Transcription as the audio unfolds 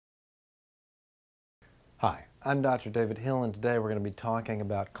Hi, I'm Dr. David Hill, and today we're going to be talking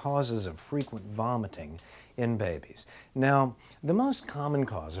about causes of frequent vomiting in babies. Now, the most common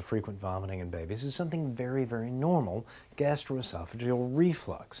cause of frequent vomiting in babies is something very, very normal, gastroesophageal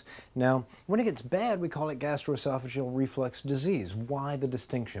reflux. Now, when it gets bad, we call it gastroesophageal reflux disease. Why the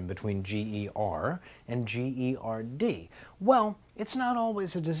distinction between GER and GERD? Well, it's not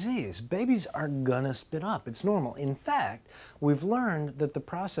always a disease. Babies are gonna spit up. It's normal. In fact, we've learned that the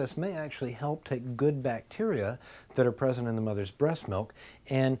process may actually help take good bacteria that are present in the mother's breast milk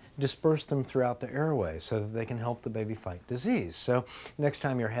and disperse them throughout the airway so that they can help the baby fight disease. So next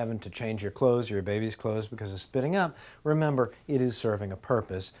time you're having to change your clothes, your baby's clothes, because of spitting up, remember it is serving a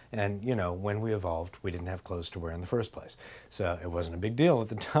purpose. And you know, when we evolved, we didn't have clothes to wear in the first place. So it wasn't a big deal at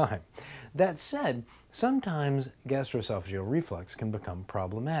the time. That said, sometimes gastroesophageal reflux can become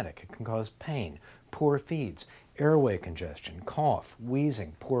problematic. It can cause pain, poor feeds, airway congestion, cough,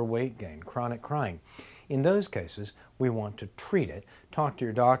 wheezing, poor weight gain, chronic crying. In those cases, we want to treat it. Talk to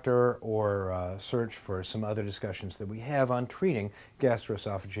your doctor or search for some other discussions that we have on treating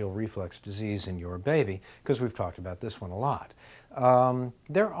gastroesophageal reflux disease in your baby, because we've talked about this one a lot.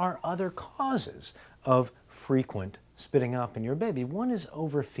 There are other causes of frequent spitting up in your baby. One is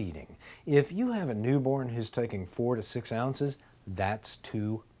overfeeding. If you have a newborn who's taking 4 to 6 ounces, that's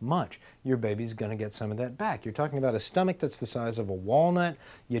too much. Your baby's going to get some of that back. You're talking about a stomach that's the size of a walnut.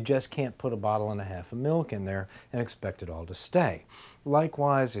 You just can't put a bottle and a half of milk in there and expect it all to stay.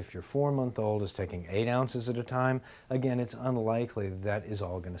 Likewise, if your 4-month-old is taking 8 ounces at a time, again, it's unlikely that is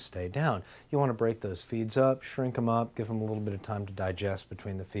all going to stay down. You want to break those feeds up, shrink them up, give them a little bit of time to digest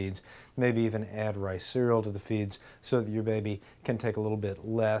between the feeds, maybe even add rice cereal to the feeds so that your baby can take a little bit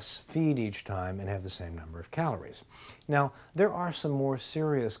less feed each time and have the same number of calories. Now, there are some more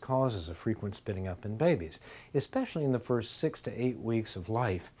serious causes of frequent spitting up in babies, especially in the first 6 to 8 weeks of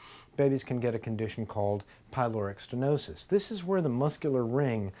life. Babies can get a condition called pyloric stenosis. This is where the muscular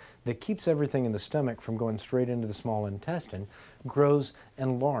ring that keeps everything in the stomach from going straight into the small intestine grows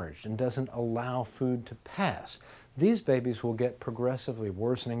enlarged and doesn't allow food to pass. These babies will get progressively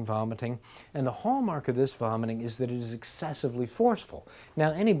worsening vomiting, and the hallmark of this vomiting is that it is excessively forceful.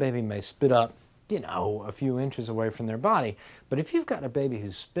 Now, any baby may spit up, you know, a few inches away from their body, but if you've got a baby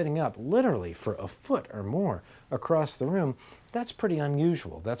who's spitting up literally for a foot or more across the room, that's pretty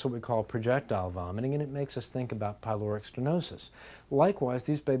unusual. That's what we call projectile vomiting, and it makes us think about pyloric stenosis. Likewise,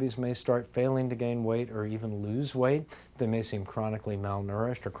 these babies may start failing to gain weight or even lose weight. They may seem chronically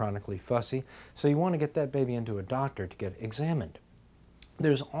malnourished or chronically fussy, so you want to get that baby into a doctor to get examined.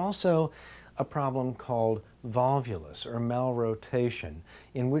 There's also a problem called volvulus or malrotation,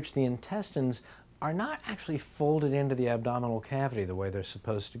 in which the intestines are not actually folded into the abdominal cavity the way they're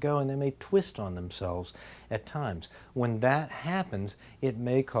supposed to go, and they may twist on themselves at times. When that happens, it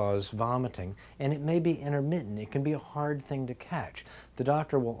may cause vomiting, and it may be intermittent. It can be a hard thing to catch. The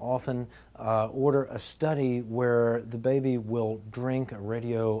doctor will often order a study where the baby will drink a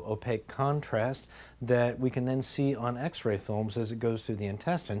radio-opaque contrast that we can then see on x-ray films as it goes through the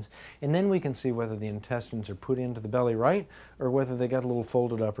intestines, and then we can see whether the intestines are put into the belly right or whether they got a little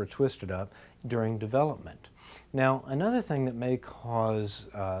folded up or twisted up during development. Now, another thing that may cause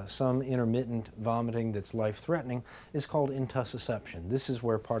some intermittent vomiting that's life-threatening is called intussusception. This is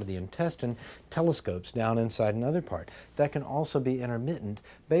where part of the intestine telescopes down inside another part. That can also be intermittent.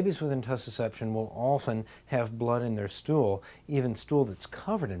 Babies with intussusception will often have blood in their stool, even stool that's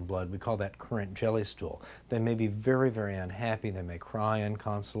covered in blood. We call that currant jelly stool. They may be very, very unhappy. They may cry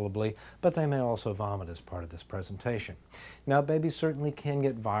inconsolably, but they may also vomit as part of this presentation. Now, babies certainly can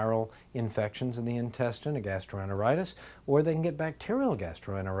get viral infections in the intestine, a gastroenteritis, or they can get bacterial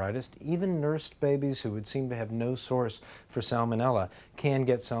gastroenteritis. Even nursed babies who would seem to have no source for salmonella can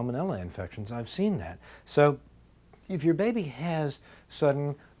get salmonella infections. I've seen that. So if your baby has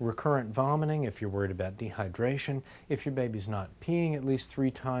sudden recurrent vomiting, if you're worried about dehydration, if your baby's not peeing at least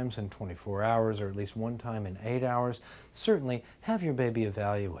 3 times in 24 hours or at least 1 time in 8 hours, certainly have your baby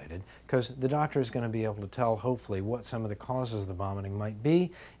evaluated, because the doctor is going to be able to tell, hopefully, what some of the causes of the vomiting might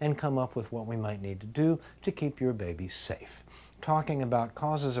be and come up with what we might need to do to keep your baby safe. Talking about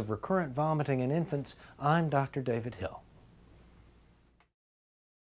causes of recurrent vomiting in infants, I'm Dr. David Hill.